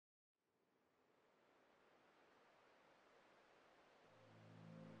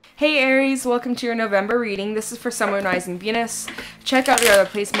Hey Aries, welcome to your November reading. This is for Sun, Moon, Rising, Venus. Check out your other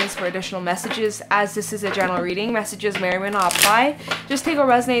placements for additional messages. As this is a general reading, messages may or may not apply. Just take what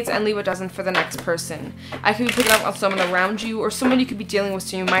resonates and leave what doesn't for the next person. I could be picking up on someone around you or someone you could be dealing with,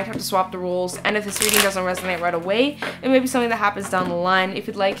 so you might have to swap the roles. And if this reading doesn't resonate right away, it may be something that happens down the line. If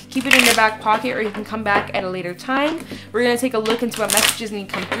you'd like, keep it in your back pocket or you can come back at a later time. We're going to take a look into what messages need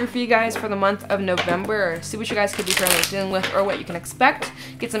to come through for you guys for the month of November. See what you guys could be currently dealing with or what you can expect.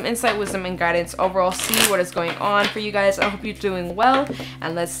 Get some insight, wisdom, and guidance. Overall, see what is going on for you guys. I hope you're doing well,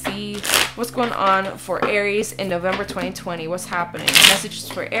 and let's see what's going on for Aries in November 2020. What's happening? Messages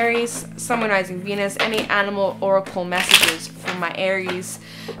for Aries, Sun, Moon, Rising, Venus. Any animal oracle messages for my Aries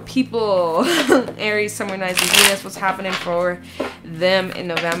people. Aries, Sun, Moon, Rising, Venus. What's happening for them in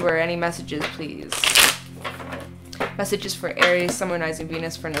November? Any messages, please? Messages for Aries, Sun, Moon, Rising,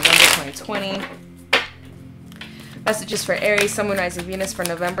 Venus for November 2020. Messages for Aries, Sun, Moon, Rising, Venus for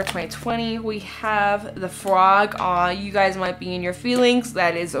November 2020. We have the frog. You guys might be in your feelings.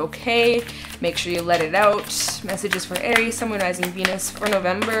 That is okay. Make sure you let it out. Messages for Aries, Sun, Moon, Rising, Venus for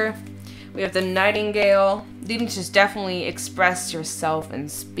November. We have the nightingale. You need to just definitely express yourself and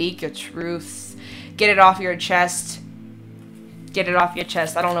speak your truth. Get it off your chest. Get it off your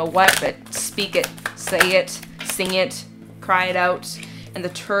chest. I don't know what, but speak it. Say it. Sing it. Cry it out. And the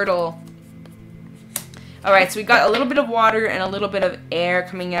turtle. Alright, so we got a little bit of water and a little bit of air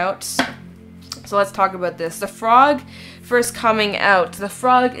coming out. So let's talk about this. The frog first coming out. The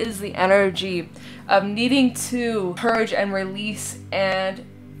frog is the energy of needing to purge and release and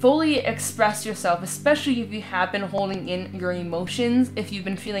fully express yourself, especially if you have been holding in your emotions. If you've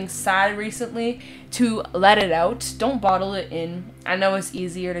been feeling sad recently, to let it out. Don't bottle it in. I know it's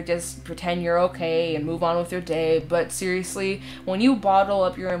easier to just pretend you're okay and move on with your day, but seriously, when you bottle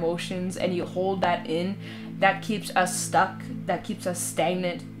up your emotions and you hold that in, that keeps us stuck, that keeps us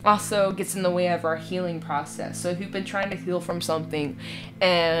stagnant, also gets in the way of our healing process. So if you've been trying to heal from something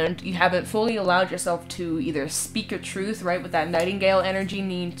and you haven't fully allowed yourself to either speak your truth, right, with that nightingale energy,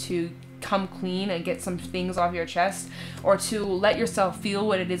 need to come clean and get some things off your chest, or to let yourself feel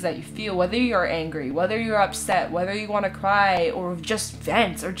what it is that you feel, whether you're angry, whether you're upset, whether you want to cry, or just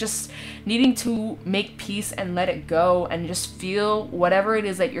vent, or just needing to make peace and let it go and just feel whatever it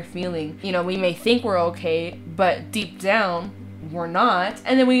is that you're feeling. You know, we may think we're okay, but deep down we're not,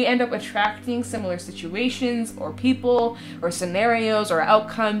 and then we end up attracting similar situations or people or scenarios or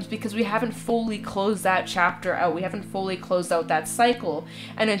outcomes because we haven't fully closed that chapter out. We haven't fully closed out that cycle,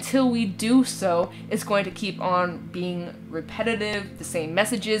 and until we do so, it's going to keep on being repetitive. The same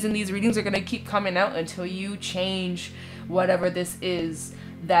messages in these readings are going to keep coming out until you change whatever this is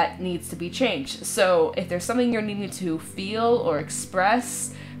that needs to be changed. So if there's something you're needing to feel or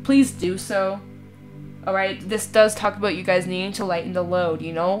express, please do so. Alright, this does talk about you guys needing to lighten the load,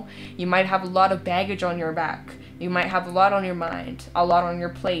 you know? You might have a lot of baggage on your back. You might have a lot on your mind, a lot on your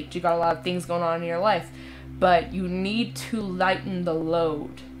plate. You got a lot of things going on in your life. But you need to lighten the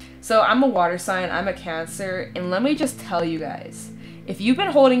load. So I'm a water sign, I'm a Cancer, and let me just tell you guys, if you've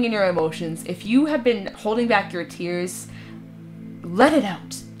been holding in your emotions, if you have been holding back your tears, let it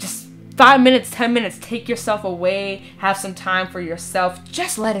out. Just 5 minutes, 10 minutes, take yourself away, have some time for yourself,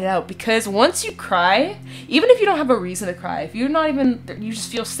 just let it out. Because once you cry, even if you don't have a reason to cry, if you're not even, you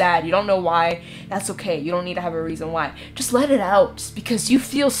just feel sad, you don't know why, that's okay. You don't need to have a reason why. Just let it out, because you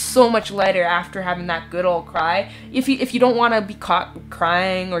feel so much lighter after having that good old cry. If you don't want to be caught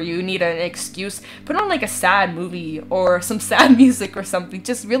crying, or you need an excuse, put on like a sad movie or some sad music or something.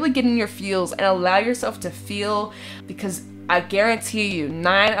 Just really get in your feels and allow yourself to feel, because I guarantee you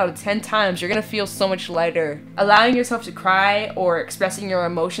 9 out of 10 times you're gonna feel so much lighter. Allowing yourself to cry or expressing your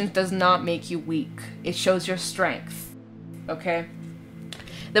emotions does not make you weak. It shows your strength. Okay?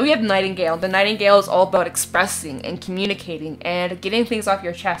 Then we have Nightingale. The Nightingale is all about expressing and communicating and getting things off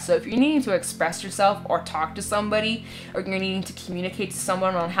your chest. So if you're needing to express yourself or talk to somebody, or you're needing to communicate to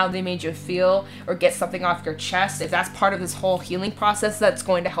someone on how they made you feel or get something off your chest, if that's part of this whole healing process that's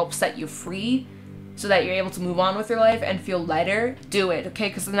going to help set you free, so that you're able to move on with your life and feel lighter, do it, okay?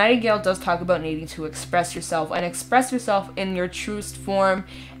 Because the Nightingale does talk about needing to express yourself, and express yourself in your truest form,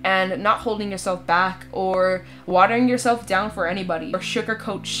 and not holding yourself back or watering yourself down for anybody or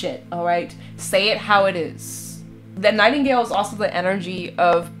sugarcoat shit, alright? Say it how it is. The Nightingale is also the energy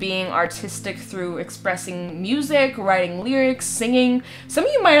of being artistic through expressing music, writing lyrics, singing. Some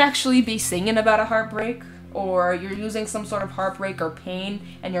of you might actually be singing about a heartbreak, or you're using some sort of heartbreak or pain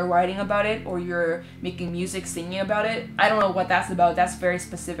and you're writing about it, or you're making music singing about it. I don't know what that's about. That's very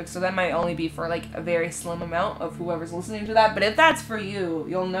specific, so that might only be for like a very slim amount of whoever's listening to that. But if that's for you,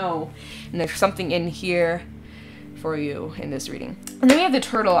 you'll know. And there's something in here for you in this reading. And then we have the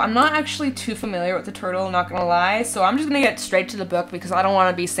turtle. I'm not actually too familiar with the turtle, not gonna lie, so I'm just gonna get straight to the book because I don't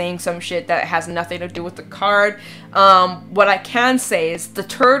want to be saying some shit that has nothing to do with the card. What I can say is the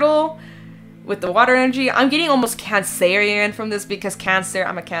turtle with the water energy, I'm getting almost Cancerian from this because Cancer,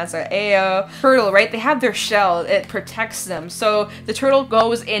 I'm a Cancer. Ayo. Turtle, right? They have their shell. It protects them. So the turtle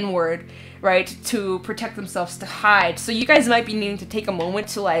goes inward, right, to protect themselves, to hide. So you guys might be needing to take a moment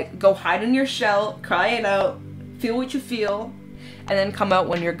to like go hide in your shell, cry it out, feel what you feel, and then come out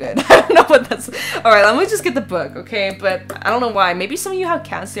when you're good. I don't know what that's... Alright, let me just get the book, okay? But I don't know why. Maybe some of you have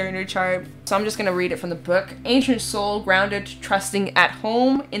Cancer in your chart. So I'm just going to read it from the book. Ancient soul, grounded, trusting, at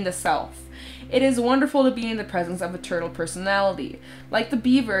home in the self. It is wonderful to be in the presence of a turtle personality. Like the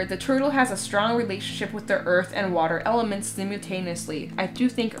beaver, the turtle has a strong relationship with the earth and water elements simultaneously. I do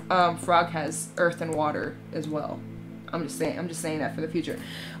think frog has earth and water as well. I'm just saying that for the future.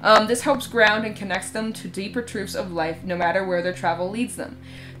 This helps ground and connects them to deeper truths of life, no matter where their travel leads them.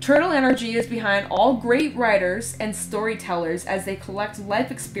 Turtle energy is behind all great writers and storytellers as they collect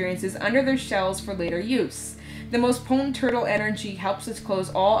life experiences under their shells for later use. The most potent turtle energy helps us close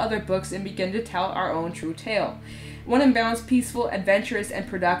all other books and begin to tell our own true tale. When in balance, peaceful, adventurous, and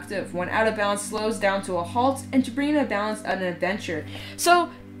productive. When out of balance, slows down to a halt, and to bring in a balance, an adventure. So,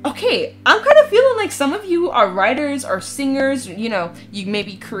 okay, I'm kind of feeling like some of you are writers or singers, you know, you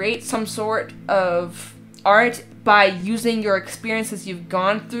maybe create some sort of art by using your experiences you've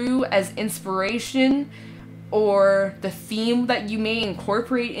gone through as inspiration, or the theme that you may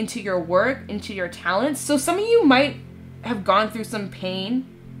incorporate into your work, into your talents. So some of you might have gone through some pain,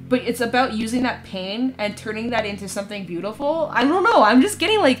 but it's about using that pain and turning that into something beautiful. I don't know, I'm just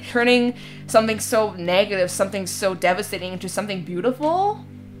getting like turning something so negative, something so devastating into something beautiful.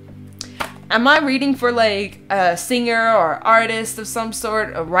 Am I reading for like a singer or artist of some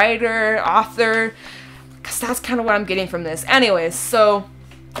sort, a writer, author? Because that's kind of what I'm getting from this. Anyways, so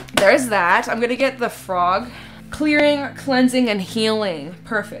there's that. I'm gonna get the frog. Clearing, cleansing, and healing.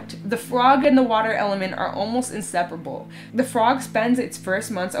 Perfect. The frog and the water element are almost inseparable. The frog spends its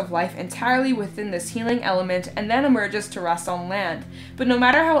first months of life entirely within this healing element and then emerges to rest on land. But no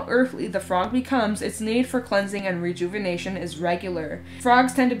matter how earthly the frog becomes, its need for cleansing and rejuvenation is regular.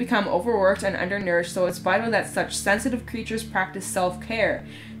 Frogs tend to become overworked and undernourished, so it's vital that such sensitive creatures practice self-care.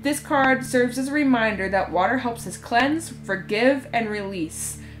 This card serves as a reminder that water helps us cleanse, forgive, and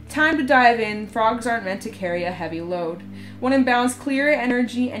release. Time to dive in. Frogs aren't meant to carry a heavy load. When in balance, clear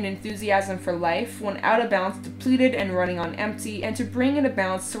energy and enthusiasm for life. When out of balance, depleted and running on empty. And to bring into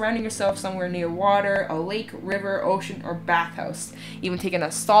balance, surrounding yourself somewhere near water, a lake, river, ocean, or bathhouse. Even taking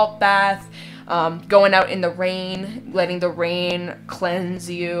a salt bath, going out in the rain, letting the rain cleanse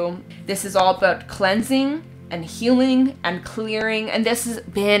you. This is all about cleansing and healing and clearing, and this has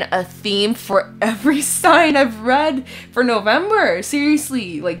been a theme for every sign I've read for November.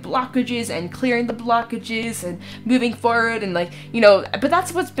 Seriously, like blockages and clearing the blockages and moving forward, and like, you know, but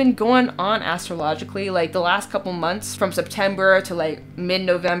that's what's been going on astrologically. Like the last couple months from September to like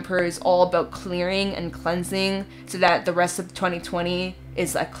mid-November is all about clearing and cleansing so that the rest of 2020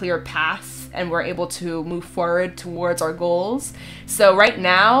 is a clear path and we're able to move forward towards our goals. So right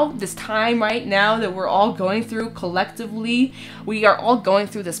now, this time right now that we're all going through collectively, we are all going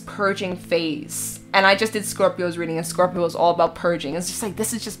through this purging phase. And I just did Scorpio's reading, and Scorpio is all about purging. It's just like,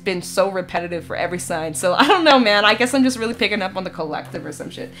 this has just been so repetitive for every sign. So I don't know, man. I guess I'm just really picking up on the collective or some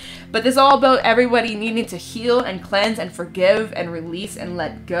shit. But this is all about everybody needing to heal and cleanse and forgive and release and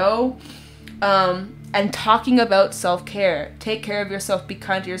let go. And talking about self-care. Take care of yourself, be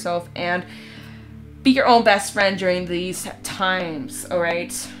kind to yourself, and be your own best friend during these times,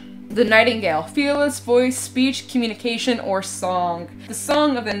 alright? The nightingale. Fearless voice, speech, communication, or song. The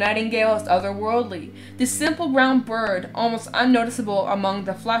song of the nightingale is otherworldly. This simple brown bird, almost unnoticeable among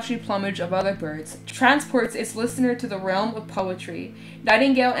the flashy plumage of other birds, transports its listener to the realm of poetry.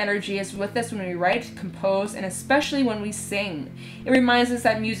 Nightingale energy is with us when we write, compose, and especially when we sing. It reminds us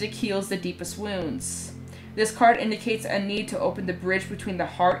that music heals the deepest wounds. This card indicates a need to open the bridge between the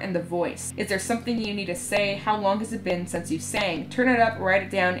heart and the voice. Is there something you need to say? How long has it been since you sang? Turn it up, write it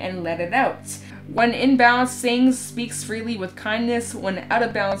down, and let it out. When in balance, sings, speaks freely with kindness. When out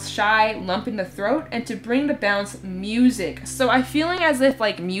of balance, shy, lump in the throat. And to bring to balance, music. So I'm feeling as if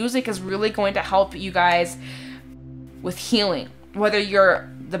like music is really going to help you guys with healing. Whether you're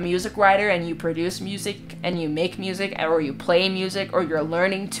the music writer and you produce music and you make music, or you play music, or you're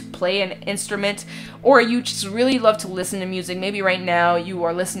learning to play an instrument, or you just really love to listen to music. Maybe right now you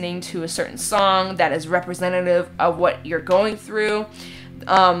are listening to a certain song that is representative of what you're going through.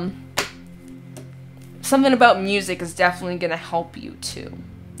 Something about music is definitely going to help you too.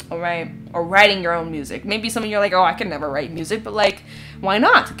 all right? Or writing your own music. Maybe some of you are like, oh, I can never write music, but like, why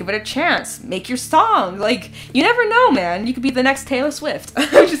not? Give it a chance. Make your song. Like, you never know, man. You could be the next Taylor Swift.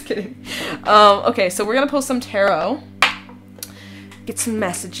 I'm just kidding. Okay, so we're gonna pull some tarot. Get some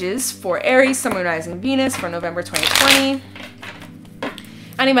messages for Aries, Sun, Moon, Rising, Venus for November 2020.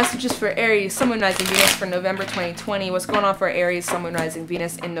 Any messages for Aries, Sun, Moon, Rising, Venus for November 2020? What's going on for Aries, Sun, Moon, Rising,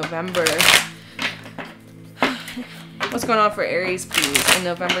 Venus in November? What's going on for Aries, please, in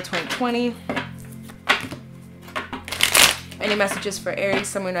November 2020? Any messages for Aries,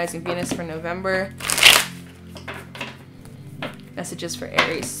 Sun, Moon, Rising, Venus for November? Messages for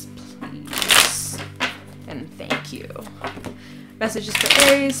Aries, please. And thank you. Messages for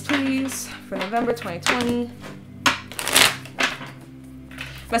Aries, please, for November 2020.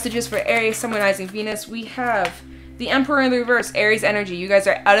 Messages for Aries, Sun, Moon, Rising, Venus. We have the Emperor in the reverse, Aries energy. You guys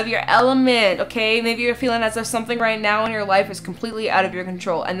are out of your element, okay? Maybe you're feeling as if something right now in your life is completely out of your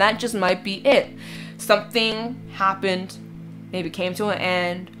control, and that just might be it. Something happened, maybe came to an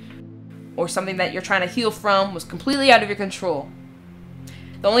end, or something that you're trying to heal from was completely out of your control.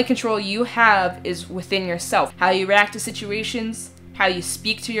 The only control you have is within yourself. How you react to situations, how you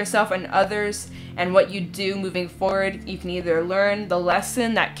speak to yourself and others, and what you do moving forward. You can either learn the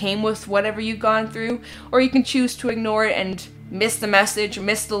lesson that came with whatever you've gone through, or you can choose to ignore it and miss the message,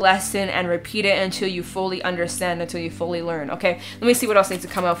 miss the lesson, and repeat it until you fully understand, until you fully learn, okay? Let me see what else needs to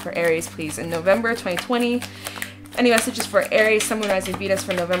come out for Aries, please, in November 2020. Any messages for Aries, Sun, Moon, Rising, Venus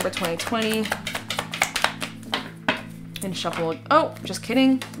for November 2020? And shuffle. Oh, just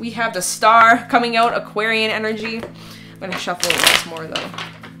kidding. We have the Star coming out, Aquarian energy. I'm going to shuffle it once more, though.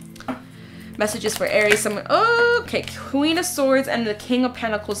 Messages for Aries, someone. Oh, okay, Queen of Swords and the King of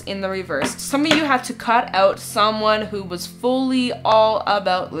Pentacles in the reverse. Some of you have to cut out someone who was fully all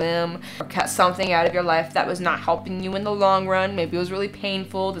about them, or cut something out of your life that was not helping you in the long run. Maybe it was really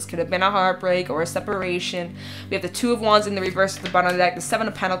painful. This could have been a heartbreak or a separation. We have the Two of Wands in the reverse at the bottom of the deck, the Seven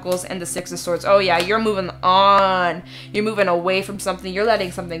of Pentacles, and the Six of Swords. Oh yeah, you're moving on. You're moving away from something. You're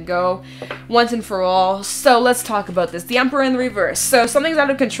letting something go once and for all. So let's talk about this. The Emperor in the reverse. So something's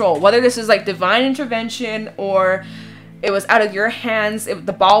out of control. Whether this is like divine intervention or it was out of your hands,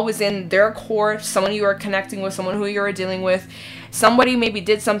 the ball was in their court, someone you were connecting with, someone who you were dealing with, somebody maybe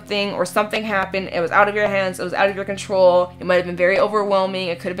did something or something happened, it was out of your hands, it was out of your control, it might have been very overwhelming,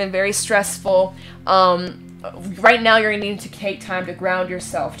 it could have been very stressful. Right now you're needing to take time to ground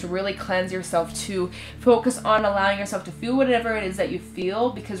yourself, to really cleanse yourself, to focus on allowing yourself to feel whatever it is that you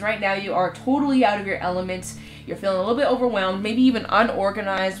feel, because right now you are totally out of your element. You're feeling a little bit overwhelmed, maybe even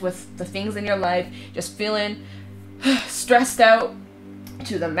unorganized with the things in your life, just feeling stressed out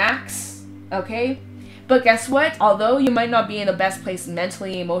to the max, okay? But guess what? Although you might not be in the best place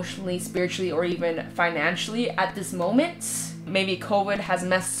mentally, emotionally, spiritually, or even financially at this moment, maybe COVID has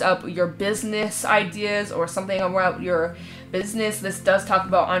messed up your business ideas or something about your business. This does talk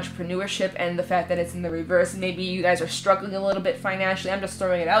about entrepreneurship and the fact that it's in the reverse. Maybe you guys are struggling a little bit financially. I'm just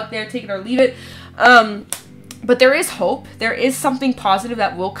throwing it out there, take it or leave it. But there is hope. There is something positive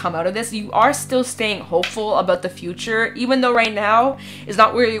that will come out of this. You are still staying hopeful about the future. Even though right now is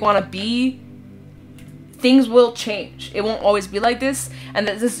not where you want to be, things will change. It won't always be like this. And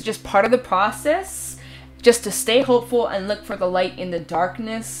that this is just part of the process. Just to stay hopeful and look for the light in the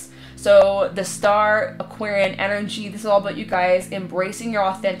darkness. So the Star, Aquarian energy, this is all about you guys embracing your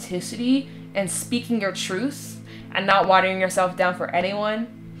authenticity and speaking your truth and not watering yourself down for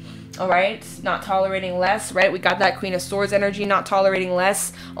anyone. All right, not tolerating less, right? We got that Queen of Swords energy, not tolerating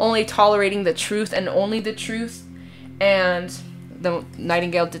less, only tolerating the truth and only the truth. And the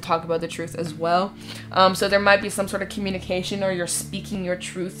Nightingale did talk about the truth as well. So there might be some sort of communication, or you're speaking your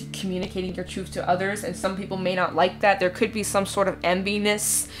truth, communicating your truth to others, and some people may not like that. There could be some sort of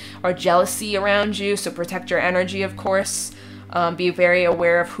enviness or jealousy around you, so protect your energy, of course. Be very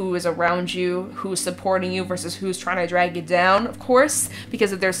aware of who is around you, who's supporting you versus who's trying to drag you down, of course.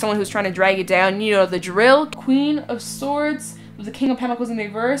 Because if there's someone who's trying to drag you down, you know the drill. Queen of Swords with the King of Pentacles in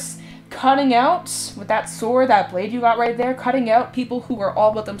reverse. Cutting out with that sword, that blade you got right there. Cutting out people who are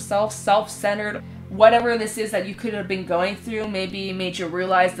all about themselves, self-centered. Whatever this is that you could have been going through maybe made you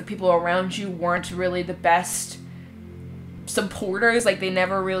realize the people around you weren't really the best supporters. Like, they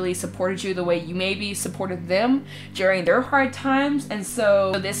never really supported you the way you maybe supported them during their hard times. And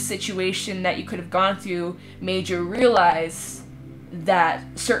so this situation that you could have gone through made you realize that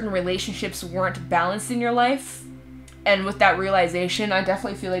certain relationships weren't balanced in your life. And with that realization, I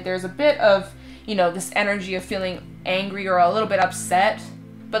definitely feel like there's a bit of, you know, this energy of feeling angry or a little bit upset,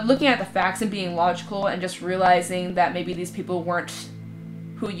 but looking at the facts and being logical and just realizing that maybe these people weren't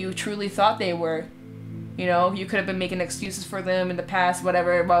who you truly thought they were. You know, you could have been making excuses for them in the past,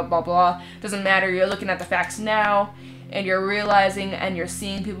 whatever, blah, blah, blah. Doesn't matter. You're looking at the facts now, and you're realizing and you're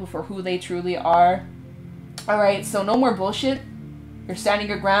seeing people for who they truly are. All right, so no more bullshit. You're standing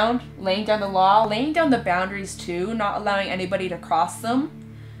your ground, laying down the law, laying down the boundaries too, not allowing anybody to cross them,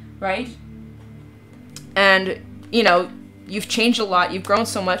 right? And, you know, you've changed a lot. You've grown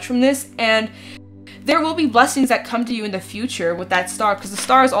so much from this, and there will be blessings that come to you in the future with that star, because the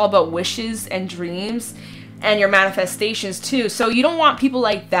star is all about wishes and dreams and your manifestations too. So you don't want people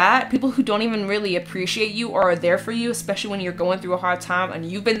like that, people who don't even really appreciate you or are there for you, especially when you're going through a hard time and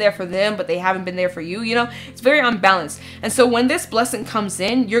you've been there for them, but they haven't been there for you, you know? It's very unbalanced. And so when this blessing comes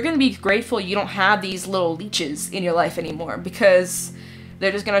in, you're going to be grateful you don't have these little leeches in your life anymore, because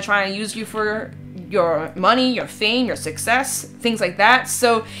they're just going to try and use you for your money, your fame, your success, things like that.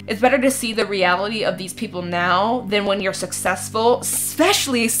 So it's better to see the reality of these people now than when you're successful.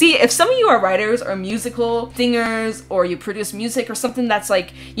 Especially, see, if some of you are writers or musical singers, or you produce music or something that's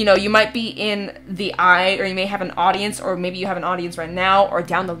like, you know, you might be in the eye, or you may have an audience, or maybe you have an audience right now, or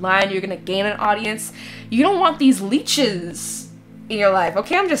down the line you're gonna gain an audience. You don't want these leeches in your life,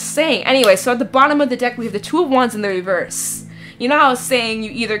 okay? I'm just saying. Anyway, so at the bottom of the deck we have the Two of Wands in the reverse. You know how I was saying you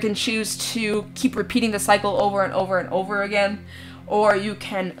either can choose to keep repeating the cycle over and over and over again, or you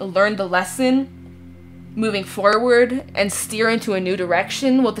can learn the lesson moving forward and steer into a new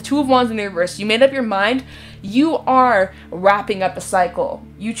direction. Well, the Two of Wands in the reverse, you made up your mind. You are wrapping up a cycle.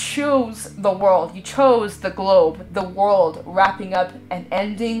 You chose the world. You chose the globe, the world, wrapping up and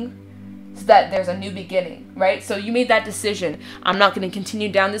ending so that there's a new beginning, right? So you made that decision. I'm not going to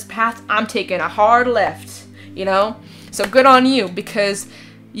continue down this path. I'm taking a hard left, you know? So good on you, because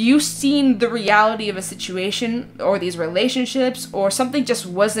you've seen the reality of a situation or these relationships, or something just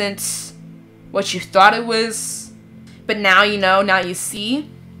wasn't what you thought it was, but now you know, now you see.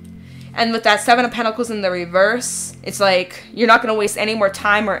 And with that Seven of Pentacles in the reverse, it's like you're not going to waste any more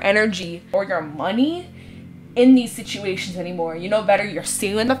time or energy or your money in these situations anymore. You know better. You're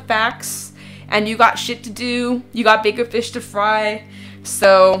seeing the facts, and you got shit to do. You got bigger fish to fry.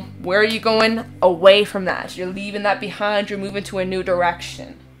 So where are you going? Away from that. You're leaving that behind. You're moving to a new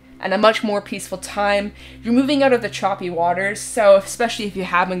direction and a much more peaceful time. You're moving out of the choppy waters. So especially if you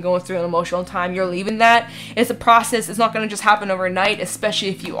have been going through an emotional time, you're leaving that. It's a process. It's not going to just happen overnight, especially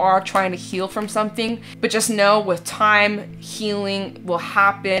if you are trying to heal from something. But just know, with time, healing will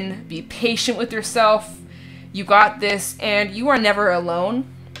happen. Be patient with yourself. You got this, and you are never alone.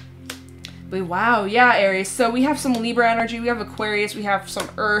 But wow, yeah, Aries. So we have some Libra energy, we have Aquarius, we have some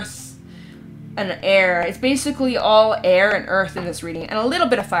Earth and air. It's basically all air and earth in this reading, and a little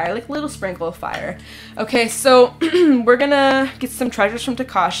bit of fire, like a little sprinkle of fire. Okay, so we're gonna get some treasures from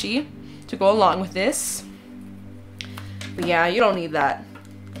Tikashi to go along with this. But yeah, you don't need that.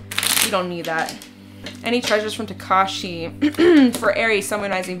 You don't need that. Any treasures from Tikashi for Aries, Sun,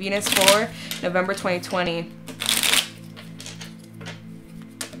 Moon, Rising, Venus for November 2020.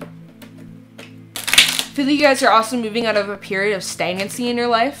 I feel like you guys are also moving out of a period of stagnancy in your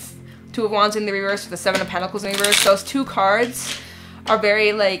life. Two of Wands in the reverse with the Seven of Pentacles in the reverse. Those two cards are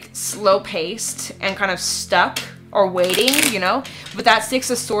very like slow paced and kind of stuck or waiting, you know. But that Six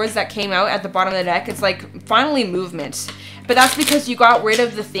of Swords that came out at the bottom of the deck, it's like finally movement. But that's because you got rid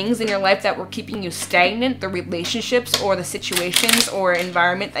of the things in your life that were keeping you stagnant, the relationships or the situations or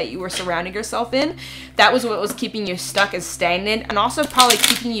environment that you were surrounding yourself in. That was what was keeping you stuck and stagnant, and also probably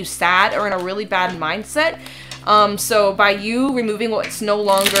keeping you sad or in a really bad mindset. So by you removing what's no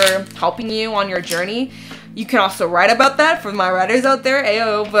longer helping you on your journey, you can also write about that for my writers out there,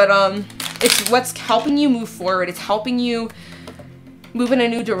 ayo. But it's what's helping you move forward. It's helping you move in a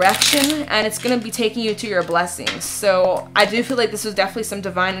new direction, and it's going to be taking you to your blessings. So I do feel like this was definitely some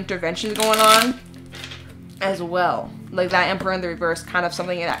divine intervention going on as well. Like that Emperor in the reverse, kind of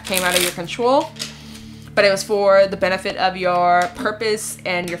something that came out of your control, but it was for the benefit of your purpose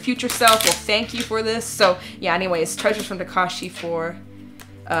and your future self will thank you for this. So yeah, anyways, treasures from Tikashi for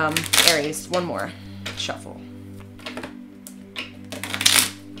Aries. One more shuffle.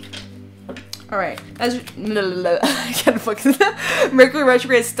 Alright, as I can't focus. Mercury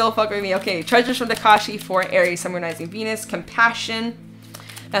retrograde is still fucking with me. Okay, treasures from Tikashi for Aries, Sun, Moon, Rising, Venus, compassion,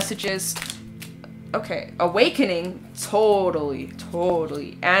 messages. Okay, awakening, totally,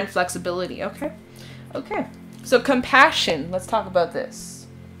 and flexibility. Okay. So compassion, let's talk about this.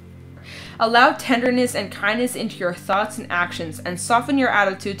 Allow tenderness and kindness into your thoughts and actions, and soften your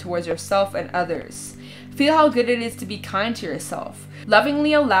attitude towards yourself and others. Feel how good it is to be kind to yourself.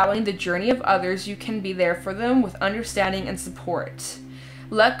 Lovingly allowing the journey of others, you can be there for them with understanding and support.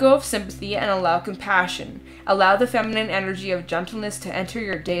 Let go of sympathy and allow compassion. Allow the feminine energy of gentleness to enter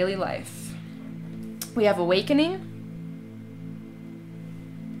your daily life. We have awakening.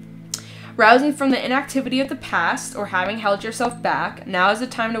 Rousing from the inactivity of the past or having held yourself back, now is the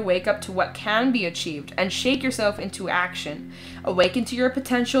time to wake up to what can be achieved and shake yourself into action. Awaken to your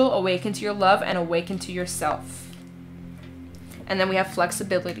potential, awaken to your love, and awaken to yourself. And then we have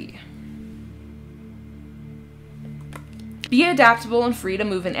flexibility. Be adaptable and free to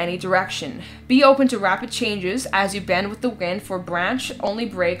move in any direction. Be open to rapid changes as you bend with the wind, for branch only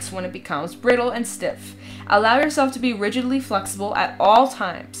breaks when it becomes brittle and stiff. Allow yourself to be rigidly flexible at all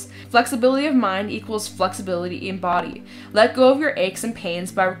times. Flexibility of mind equals flexibility in body. Let go of your aches and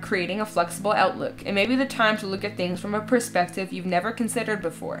pains by creating a flexible outlook. It may be the time to look at things from a perspective you've never considered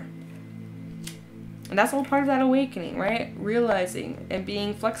before. And that's all part of that awakening, right? Realizing and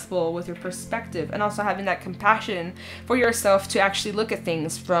being flexible with your perspective, and also having that compassion for yourself to actually look at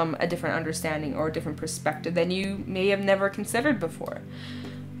things from a different understanding or a different perspective than you may have never considered before.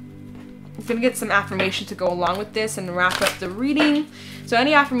 I'm going to get some affirmation to go along with this and wrap up the reading. So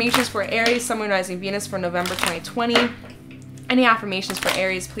any affirmations for Aries, Sun, Moon, Rising, Venus for November 2020? Any affirmations for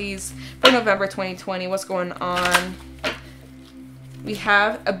Aries, please, for November 2020? What's going on? We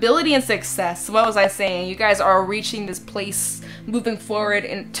have ability and success. What was I saying? You guys are reaching this place, moving forward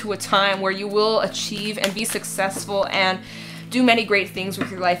into a time where you will achieve and be successful and do many great things with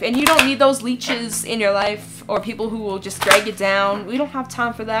your life. And you don't need those leeches in your life or people who will just drag you down. We don't have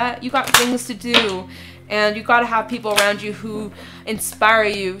time for that. You got things to do. And you got to have people around you who inspire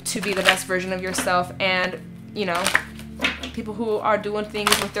you to be the best version of yourself. And, you know, people who are doing things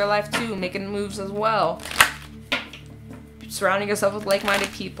with their life too, making moves as well. Surrounding yourself with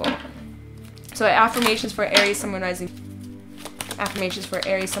like-minded people. So affirmations for Aries, Sun, Moon, Rising. Affirmations for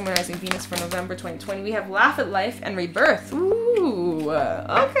Aries, Sun, Moon, Rising, Venus for November 2020. We have laugh at life and rebirth. Ooh,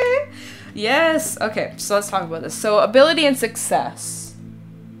 okay. Yes, okay, so let's talk about this. So ability and success.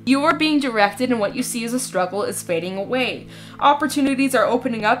 You are being directed, and what you see as a struggle is fading away. Opportunities are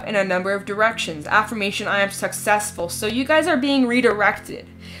opening up in a number of directions. Affirmation, I am successful. So you guys are being redirected.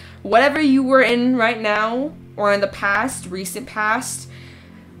 Whatever you were in right now, or in the past, recent past,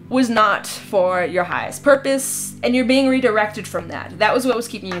 was not for your highest purpose, and you're being redirected from that. That was what was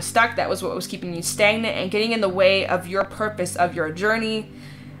keeping you stuck. That was what was keeping you stagnant and getting in the way of your purpose, of your journey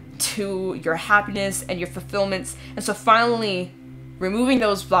to your happiness and your fulfillments. And so finally, removing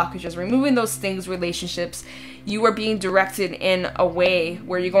those blockages, removing those things, relationships, you are being directed in a way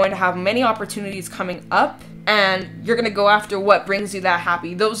where you're going to have many opportunities coming up, and you're going to go after what brings you that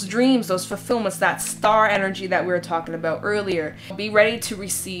happy. Those dreams, those fulfillments, that star energy that we were talking about earlier. Be ready to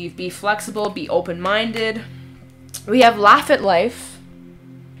receive, be flexible, be open-minded. We have laugh at life.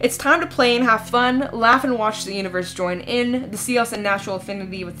 It's time to play and have fun, laugh and watch the universe join in. The sea has a natural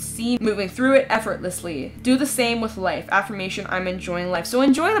affinity with the sea, moving through it effortlessly. Do the same with life. Affirmation, I'm enjoying life. So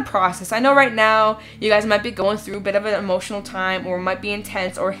enjoy the process. I know right now you guys might be going through a bit of an emotional time, or might be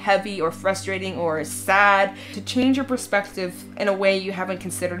intense or heavy or frustrating or sad. To change your perspective in a way you haven't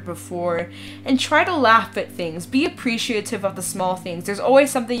considered before, and try to laugh at things. Be appreciative of the small things. There's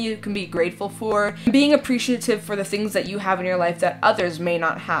always something you can be grateful for. Being appreciative for the things that you have in your life that others may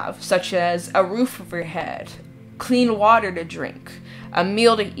not have, such as a roof over your head, clean water to drink, a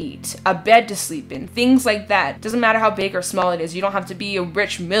meal to eat, a bed to sleep in, things like that. Doesn't matter how big or small it is. You don't have to be a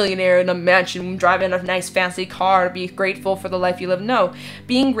rich millionaire in a mansion driving a nice fancy car to be grateful for the life you live. No,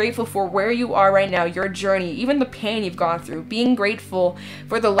 being grateful for where you are right now, your journey, even the pain you've gone through, being grateful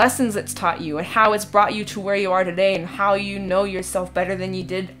for the lessons it's taught you and how it's brought you to where you are today, and how you know yourself better than you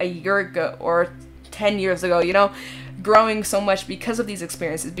did a year ago or 10 years ago, you know? Growing so much because of these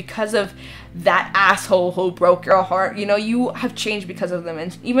experiences, because of that asshole who broke your heart. You know, you have changed because of them.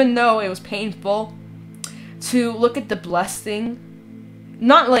 And even though it was painful, to look at the blessing,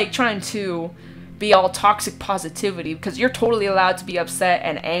 not like trying to be all toxic positivity, because you're totally allowed to be upset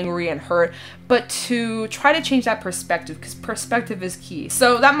and angry and hurt, but to try to change that perspective, because perspective is key.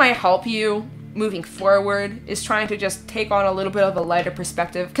 So that might help you moving forward, is trying to just take on a little bit of a lighter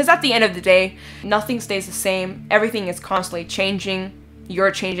perspective, because at the end of the day, nothing stays the same. Everything is constantly changing.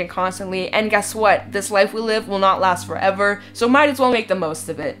 You're changing constantly, and guess what? This life we live will not last forever, so might as well make the most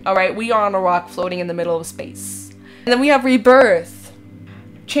of it. All right, we are on a rock floating in the middle of space. And then we have rebirth.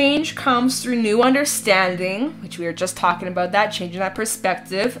 Change comes through new understanding, which we were just talking about, that changing that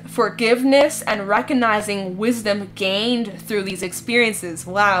perspective, forgiveness, and recognizing wisdom gained through these experiences.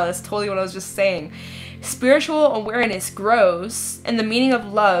 Wow, that's totally what I was just saying. Spiritual awareness grows, and the meaning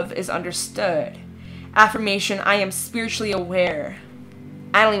of love is understood. Affirmation, I am spiritually aware.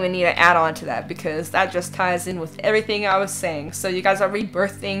 I don't even need to add on to that, because that just ties in with everything I was saying. So you guys are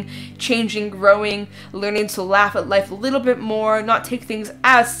rebirthing, changing, growing, learning to laugh at life a little bit more, not take things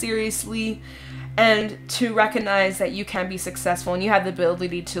as seriously, and to recognize that you can be successful and you have the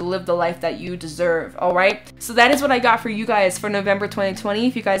ability to live the life that you deserve. All right, so that is what I got for you guys for November 2020.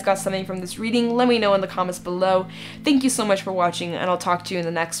 If you guys got something from this reading, let me know in the comments below. Thank you so much for watching, and I'll talk to you in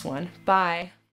the next one. Bye.